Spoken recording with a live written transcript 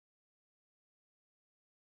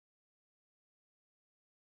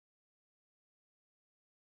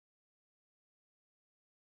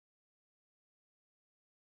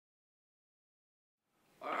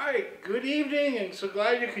All right, good evening, and so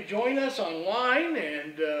glad you could join us online.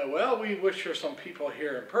 And well, we wish there some people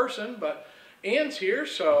here in person, but Anne's here,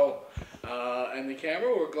 so and the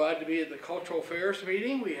camera. We're glad to be at the Cultural Affairs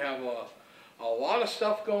meeting. We have a lot of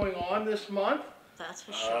stuff going on this month. That's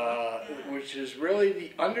for sure. Which is really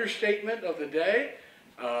the understatement of the day.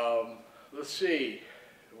 Let's see,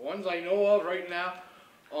 the ones I know of right now.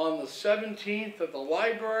 On the 17th at the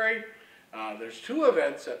library, there's two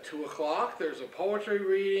events at 2 o'clock. There's a poetry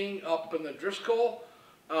reading up in the Driscoll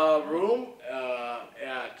room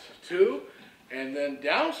at 2. And then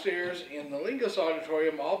downstairs in the Lingus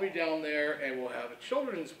Auditorium, I'll be down there and we'll have a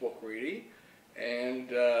children's book reading and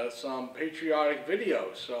some patriotic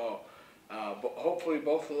videos. So hopefully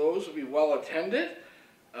both of those will be well attended.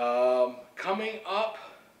 Coming up,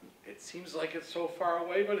 it seems like it's so far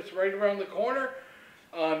away, but it's right around the corner.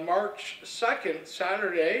 On March 2nd,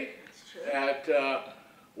 Saturday, at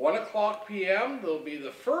 1 o'clock p.m., there'll be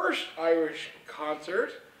the first Irish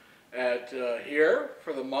concert at here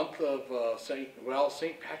for the month of St.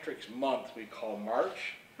 Patrick's Month, we call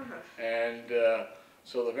March. And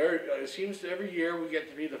so it seems every year we get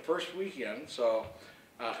to be the first weekend. So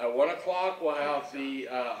at 1 o'clock we'll have the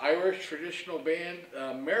Irish traditional band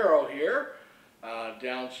Marrow here.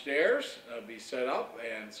 Downstairs be set up,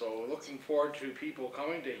 and so looking forward to people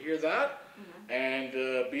coming to hear that and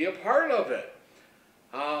be a part of it.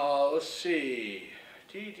 Let's see,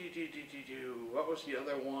 what was the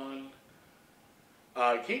other one?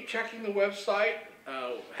 Keep checking the website,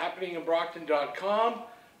 happeninginbrockton.com,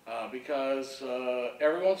 because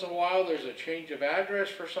every once in a while there's a change of address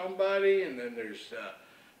for somebody, and then there's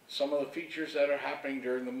some of the features that are happening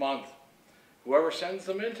during the month. Whoever sends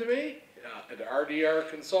them in to me, at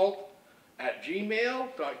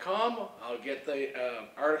rdrconsult@gmail.com. I'll get the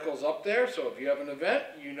articles up there, so if you have an event,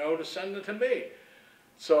 you know to send it to me.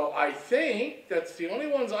 So I think that's the only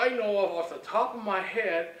ones I know of off the top of my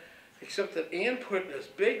head, except that Anne put this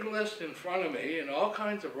big list in front of me and all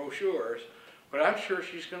kinds of brochures, but I'm sure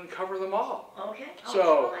she's going to cover them all. Okay.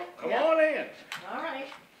 So, come on, Anne. All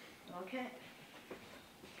right. Okay.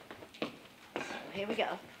 So here we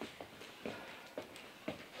go.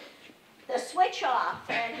 The switch off,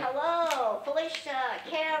 and hello, Felicia,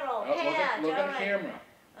 Carol, Pat. Look at the camera.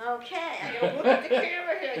 Okay, I gotta look at the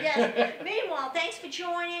camera here, yes. Meanwhile, thanks for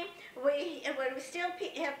joining. We still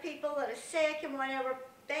have people that are sick and whatever,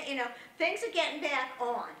 you know, things are getting back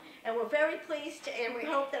on. And we're very pleased, and we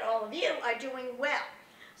hope that all of you are doing well.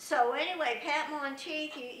 So anyway, Pat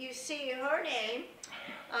Monteith, you see her name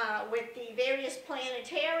with the various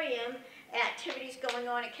planetarium activities going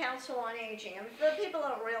on at Council on Aging. I mean, for people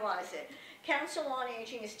don't realize it, Council on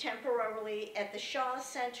Aging is temporarily at the Shaw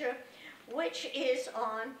Center, which is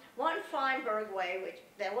on 1 Feinberg Way, which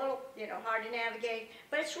they're a little, hard to navigate,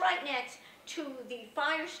 but it's right next to the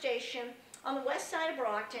fire station on the west side of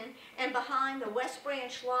Brockton and behind the West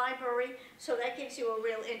Branch Library, so that gives you a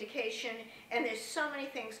real indication, and there's so many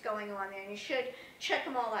things going on there, and you should check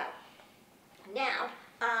them all out. Now,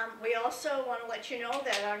 we also want to let you know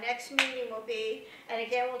that our next meeting will be, and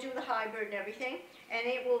again we'll do the hybrid and everything, and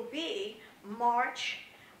it will be March,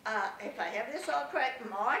 if I have this all correct,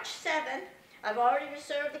 March 7th. I've already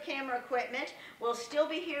reserved the camera equipment. We'll still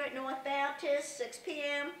be here at North Baptist, 6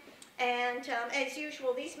 p.m. And as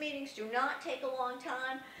usual, these meetings do not take a long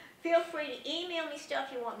time. Feel free to email me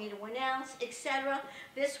stuff you want me to announce, etc.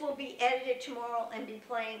 This will be edited tomorrow and be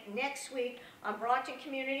playing next week on Brockton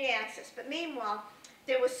Community Access. But meanwhile,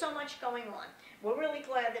 there was so much going on. We're really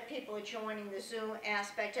glad that people are joining the Zoom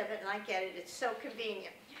aspect of it, and I get it. It's so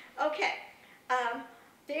convenient. Okay,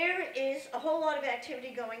 there is a whole lot of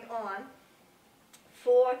activity going on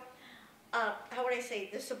for, how would I say,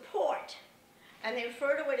 the support. And they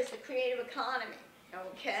refer to it as the creative economy,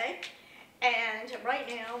 okay? And right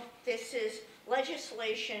now, this is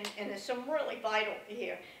legislation, and there's some really vital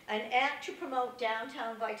here. An act to promote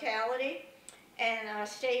downtown vitality, and our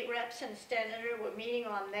state reps and senator were meeting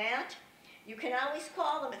on that. You can always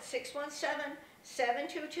call them at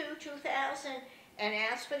 617-722-2000 and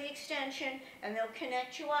ask for the extension, and they'll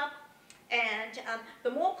connect you up. And the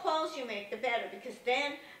more calls you make, the better, because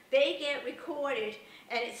then they get recorded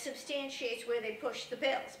and it substantiates where they push the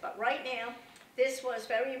bills. But right now, this was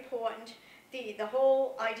very important, the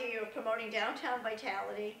whole idea of promoting downtown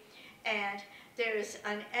vitality, and there's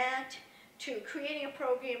an act to creating a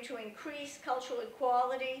program to increase cultural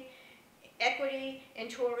equality, equity in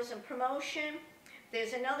tourism promotion.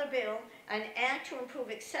 There's another bill, an act to improve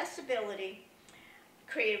accessibility,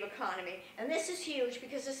 creative economy. And this is huge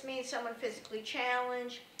because this means someone physically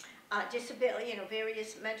challenged, disability,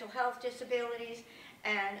 various mental health disabilities,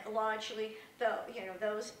 and largely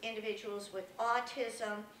those individuals with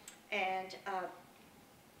autism and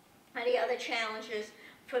any other challenges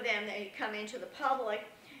for them that come into the public.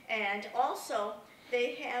 And also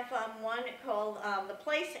they have one called the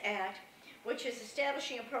Place Act, which is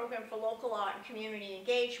establishing a program for local art and community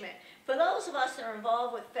engagement. For those of us that are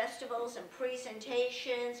involved with festivals and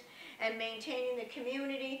presentations and maintaining the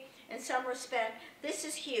community in some respect, this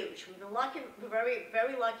is huge. We've been lucky, very,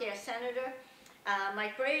 very lucky. Our Senator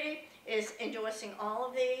Mike Brady is endorsing all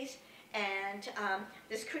of these. And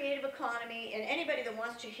this creative economy, and anybody that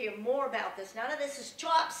wants to hear more about this, none of this is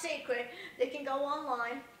top secret, they can go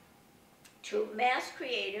online to Mass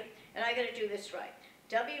Creative, and I got to do this right,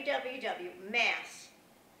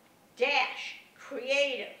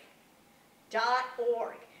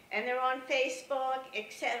 www.mass-creative.org, and they're on Facebook,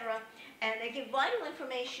 etc., and they give vital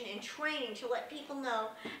information and training to let people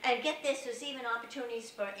know, and get this, there's even opportunities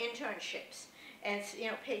for internships and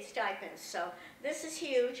paid stipends. So this is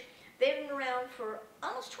huge. They've been around for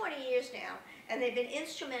almost 20 years now, and they've been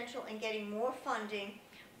instrumental in getting more funding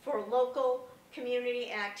for local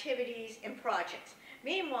community activities and projects.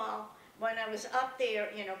 Meanwhile, when I was up there,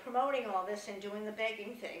 promoting all this and doing the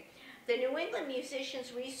begging thing, the New England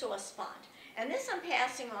Musicians Resource Fund, and this I'm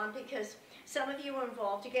passing on because some of you are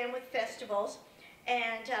involved, again, with festivals,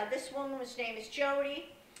 and this woman's name is Jody,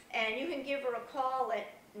 and you can give her a call at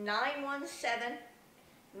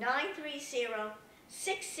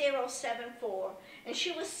 917-930-6074, and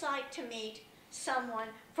she was psyched to meet someone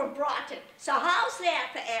from Brockton. So how's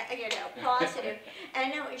that for positive?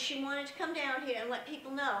 And she wanted to come down here and let people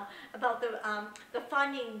know about the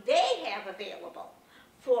funding they have available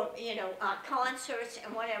for concerts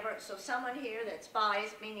and whatever. So someone here that's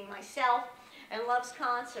biased, meaning myself, and loves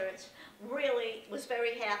concerts, really was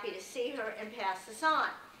very happy to see her and pass this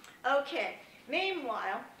on. Okay.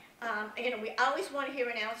 Meanwhile, we always want to hear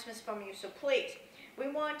announcements from you, so please. We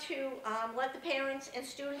want to let the parents and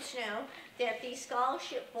students know that the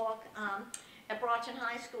scholarship book at Brockton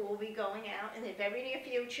High School will be going out in the very near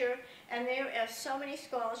future, and there are so many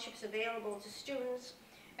scholarships available to students,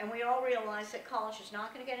 and we all realize that college is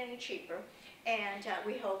not going to get any cheaper, and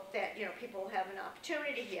we hope that people will have an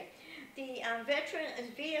opportunity here. The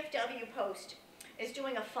VFW Post is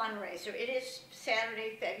doing a fundraiser. It is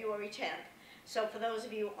Saturday, February 10th. So for those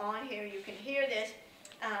of you on here, you can hear this.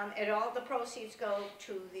 And all the proceeds go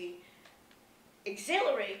to the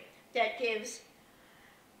auxiliary that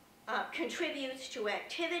contributes to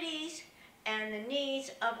activities and the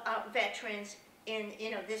needs of our veterans in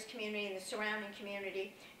this community and the surrounding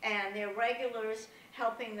community, and they're regulars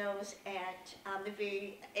helping those at the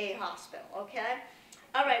VA hospital. Okay.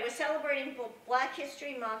 All right, we're celebrating Black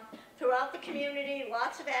History Month throughout the community,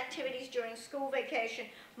 lots of activities during school vacation.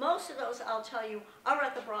 Most of those, I'll tell you, are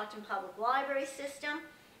at the Brockton Public Library System.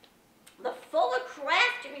 The Fuller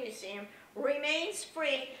Craft Museum remains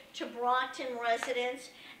free to Brockton residents,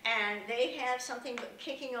 and they have something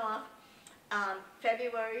kicking off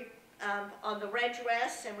February on the red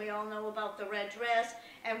dress, and we all know about the red dress,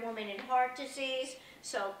 and women in heart disease.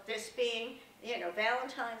 So this being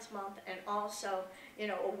Valentine's month, and also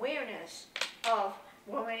awareness of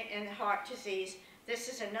women in heart disease. This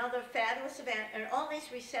is another fabulous event, and all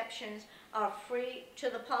these receptions are free to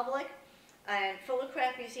the public. And Fuller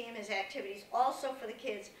Craft Museum has activities also for the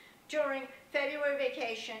kids during February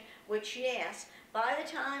vacation, which, yes, by the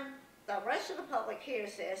time the rest of the public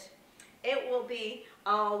hears this, it will be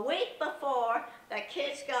a week before the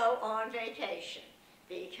kids go on vacation,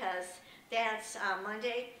 because that's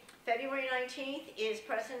Monday, February 19th is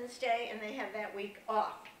President's Day, and they have that week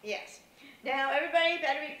off. Yes. Now, everybody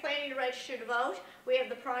better be planning to register to vote. We have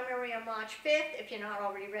the primary on March 5th. If you're not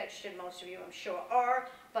already registered, most of you, I'm sure, are,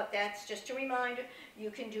 but that's just a reminder.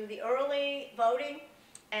 You can do the early voting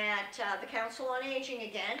at the Council on Aging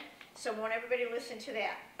again, so I want everybody to listen to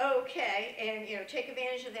that. Okay, and take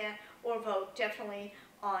advantage of that, or vote definitely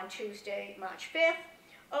on Tuesday, March 5th.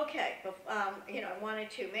 Okay, I wanted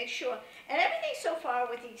to make sure, and everything so far,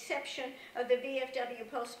 with the exception of the VFW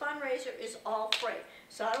Post fundraiser, is all free.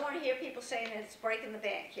 So I don't want to hear people saying that it's breaking the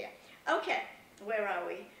bank here. Okay, where are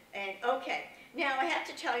we? And okay, now I have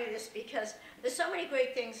to tell you this because there's so many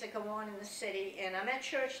great things that go on in the city, and I'm at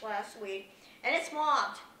church last week, and it's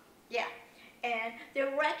mobbed, yeah, and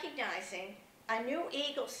they're recognizing a new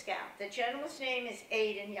Eagle Scout. The gentleman's name is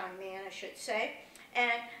Aiden, young man, I should say.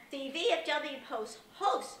 And the VFW Post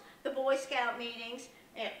hosts the Boy Scout meetings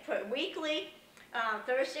for weekly,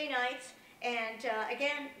 Thursday nights. And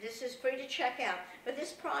again, this is free to check out. But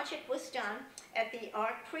this project was done at the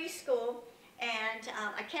Ark Preschool. And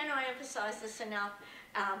I cannot emphasize this enough.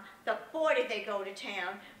 Boy, did they go to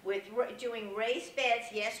town with doing raised beds.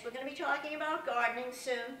 Yes, we're going to be talking about gardening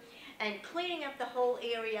soon, and cleaning up the whole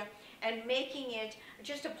area and making it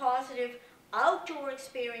just a positive outdoor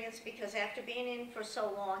experience, because after being in for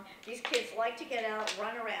so long, these kids like to get out,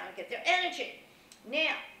 run around, get their energy.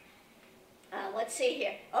 Now, let's see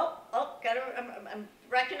here. Gotta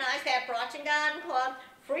recognize that Brockton Garden Club,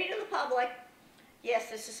 free to the public. Yes,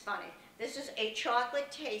 this is funny. This is a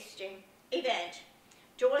chocolate tasting event.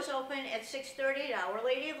 Doors open at 6:30 at Our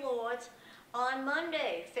Lady of Lourdes on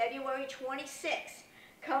Monday, February 26th.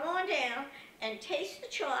 Come on down and taste the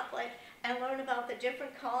chocolate and learn about the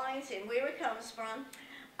different kinds and where it comes from.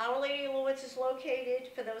 Our Lady of Lourdes is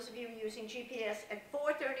located, for those of you using GPS, at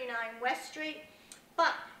 439 West Street,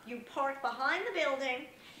 but you park behind the building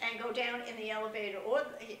and go down in the elevator or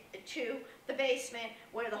to the basement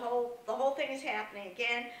where the whole thing is happening.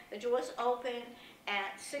 Again, the doors open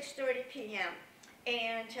at 6:30 p.m.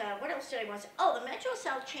 And what else did I want to say? Oh, the Metro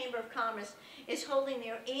South Chamber of Commerce is holding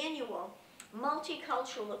their annual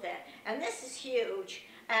multicultural event, and this is huge.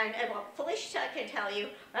 And well, Felicia can tell you,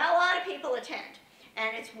 a lot of people attend,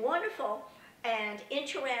 and it's wonderful, and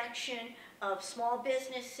interaction of small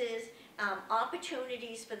businesses,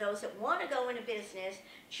 opportunities for those that want to go into business,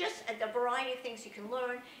 just the variety of things you can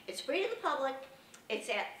learn. It's free to the public. It's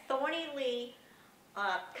at Thorny Lee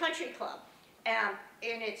Country Club, and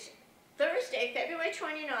it's Thursday, February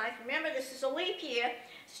 29th. Remember, this is a leap year.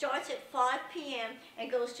 Starts at 5 p.m.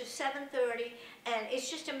 and goes to 7:30, and it's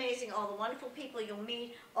just amazing, all the wonderful people you'll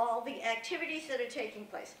meet, all the activities that are taking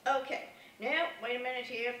place. Okay, now, wait a minute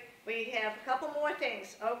here. We have a couple more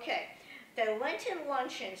things. Okay, the Lenten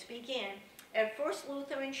luncheons begin at First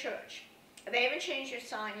Lutheran Church. They haven't changed their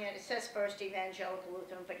sign yet. It says First Evangelical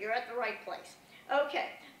Lutheran, but you're at the right place. Okay,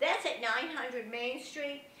 that's at 900 Main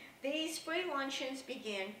Street. These free luncheons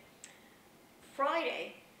begin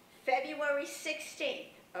Friday, February 16th,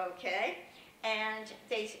 okay? And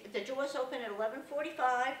the doors open at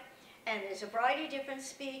 11:45, and there's a variety of different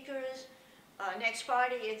speakers. Next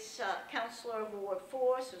Friday, it's Counselor of Ward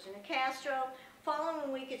 4, Susan Castro.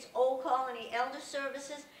 Following week, it's Old Colony Elder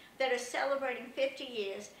Services that are celebrating 50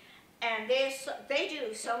 years, and they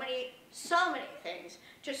do so many things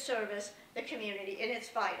to service the community, and it's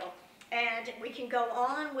vital. And we can go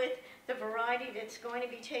on with the variety that's going to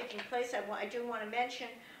be taking place. I do want to mention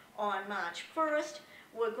on March 1st,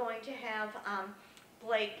 we're going to have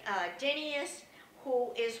Blake Dinius,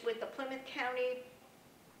 who is with the Plymouth County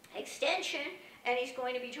Extension, and he's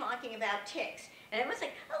going to be talking about ticks. And everyone's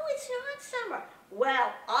like, oh, it's not summer.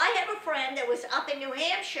 Well, I have a friend that was up in New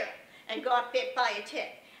Hampshire and got bit by a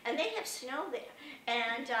tick, and they have snow there.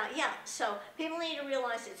 And yeah, so people need to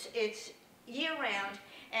realize it's year-round.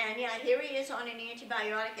 And yeah, here he is on an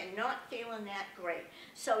antibiotic and not feeling that great.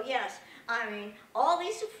 So yes, I mean, all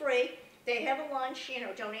these are free. They have a lunch, you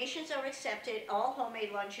know, donations are accepted, all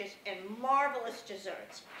homemade lunches, and marvelous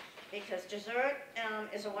desserts. Because dessert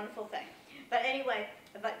is a wonderful thing. But anyway,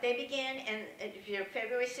 they begin, and if you're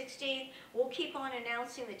February 16th, we'll keep on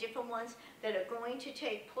announcing the different ones that are going to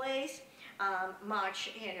take place.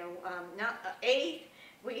 March, 8th,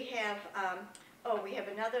 we have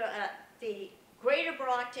another, the Greater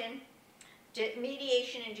Brockton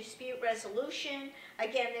Mediation and Dispute Resolution.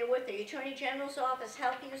 Again, they're with the Attorney General's office,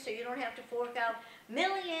 help you so you don't have to fork out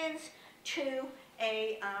millions to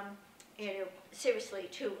seriously,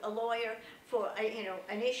 to a lawyer for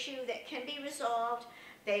an issue that can be resolved.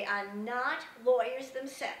 They are not lawyers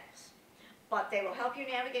themselves, but they will help you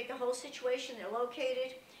navigate the whole situation. They're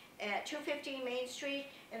located at 215 Main Street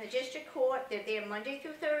in the District Court. They're there Monday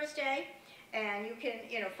through Thursday. And you can,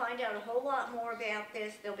 find out a whole lot more about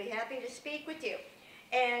this. They'll be happy to speak with you.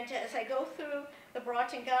 And as I go through the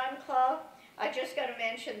Brockton Garden Club, I just got to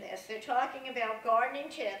mention this. They're talking about gardening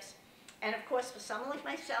tips. And of course, for someone like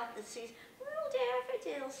myself that sees little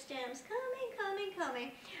daffodil stems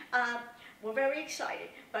coming, we're very excited.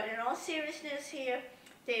 But in all seriousness here,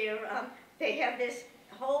 they have this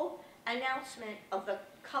whole announcement of the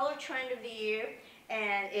color trend of the year.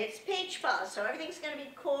 And it's peach fuzz, so everything's going to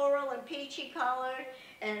be coral and peachy colored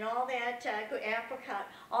and all that good apricot,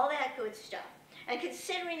 all that good stuff. And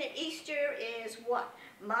considering that Easter is what,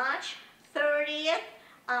 March 30th,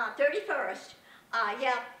 31st,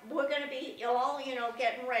 yeah, we're going to be all,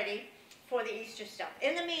 getting ready for the Easter stuff.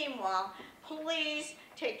 In the meanwhile, please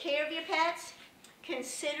take care of your pets.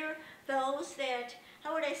 Consider those that,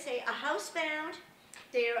 how would I say, are housebound.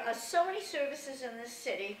 There are so many services in this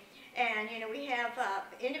city. And, we have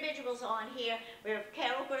individuals on here. We have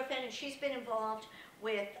Carol Griffin, and she's been involved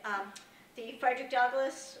with the Frederick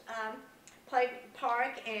Douglass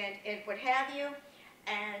Park and what have you.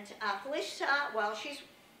 And Felicia, well, she's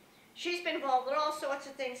been involved with all sorts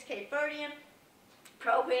of things, Cape Verdean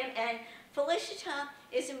program, and Felicia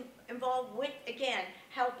is involved with, again,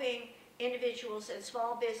 helping individuals and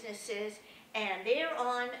small businesses, and they're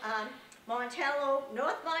on North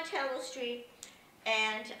Montello Street,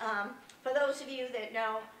 and for those of you that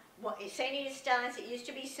know, St. Edith Steins, it used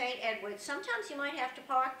to be St. Edward's. Sometimes you might have to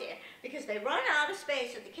park there because they run out of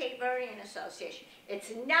space at the Cape Verdean Association.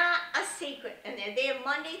 It's not a secret, and they're there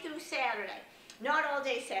Monday through Saturday. Not all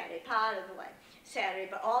day Saturday, part of the way Saturday,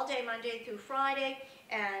 but all day Monday through Friday,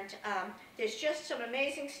 and there's just some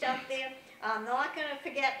amazing stuff there. I'm not going to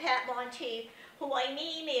forget Pat Monteith, who I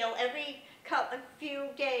email every few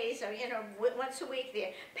days, or once a week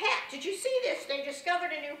there. Pat, did you see this? They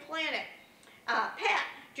discovered a new planet. Pat,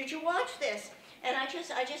 did you watch this? And I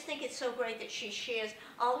just think it's so great that she shares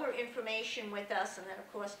all her information with us, and then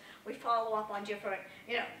of course we follow up on different,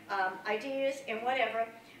 ideas and whatever.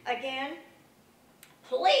 Again,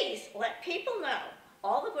 please let people know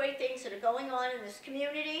all the great things that are going on in this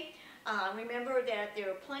community. Remember that there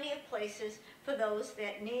are plenty of places for those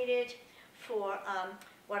that need it, for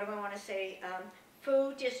what do I want to say,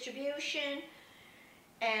 food distribution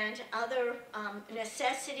and other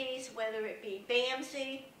necessities, whether it be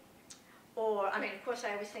BAMSI or, of course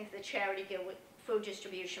I always think of the charity guild with food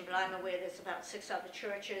distribution, but I'm aware there's about 6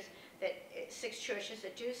 churches that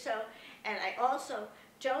do so. And I also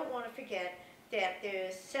don't want to forget that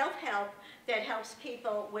there's self-help that helps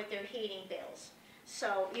people with their heating bills.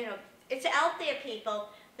 So, it's out there, people.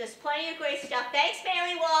 There's plenty of great stuff. Thanks,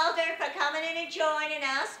 Mary Walden, for coming in and joining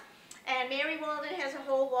us. And Mary Walden has a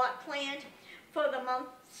whole lot planned for the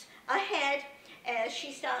months ahead as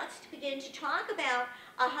she starts to begin to talk about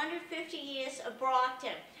 150 years of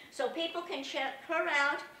Brockton. So people can check her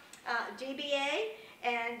out, DBA,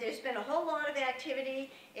 and there's been a whole lot of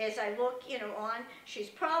activity as I look, on. She's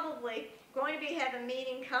probably going to be having a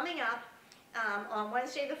meeting coming up on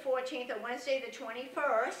Wednesday the 14th or Wednesday the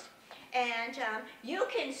 21st, and you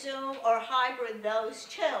can Zoom or hybrid those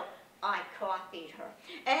too. I copied her.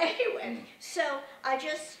 Anyway, so I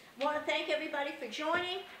just want to thank everybody for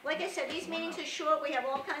joining. Like I said, these meetings are short. We have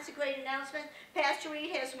all kinds of great announcements. Pastor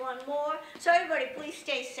Reed has one more. So everybody, please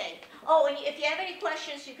stay safe. Oh, and if you have any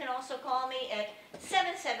questions, you can also call me at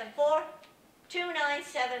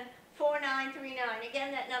 774-297-4939.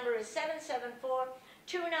 Again, that number is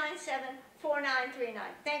 774-297-4939.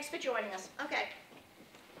 Thanks for joining us. Okay.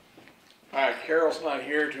 All right, Carol's not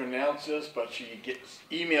here to announce this, but she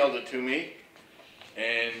emailed it to me.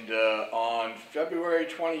 And on February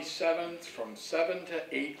 27th from 7 to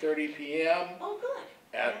 8:30 p.m. Oh, good.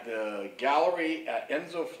 At the gallery at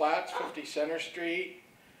Enzo Flats, 50 Center Street,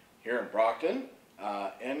 here in Brockton,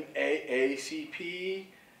 NAACP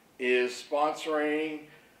is sponsoring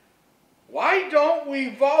Why Don't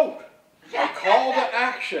We Vote? A call to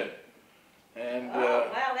action. And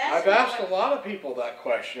I've asked a lot of people that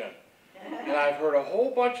question. And I've heard a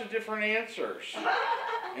whole bunch of different answers,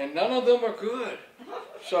 and none of them are good.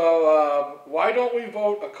 So why don't we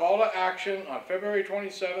vote a call to action on February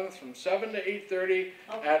 27th from 7 to 8:30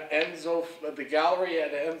 at the gallery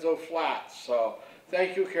at Enzo Flats. So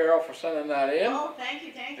thank you, Carol, for sending that in. Oh, thank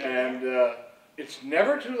you, thank you. And it's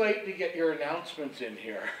never too late to get your announcements in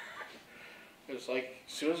here. It's like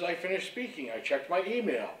as soon as I finish speaking, I checked my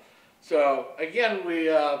email. So again, we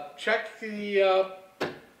checked the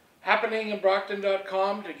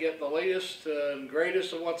happeninginbrockton.com to get the latest and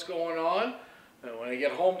greatest of what's going on. And when I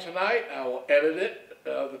get home tonight, I will edit it,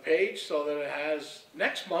 the page, so that it has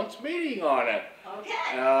next month's meeting on it.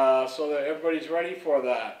 Okay. So that everybody's ready for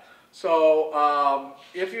that. So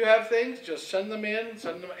if you have things, just send them in,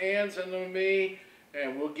 send them to Ann, send them to me,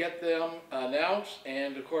 and we'll get them announced.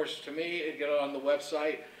 And of course, to me, get it on the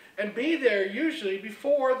website and be there usually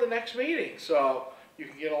before the next meeting, so you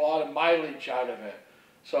can get a lot of mileage out of it.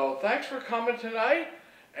 So thanks for coming tonight,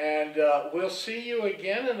 and we'll see you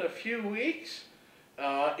again in a few weeks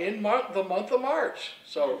in the month of March.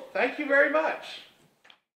 So thank you very much.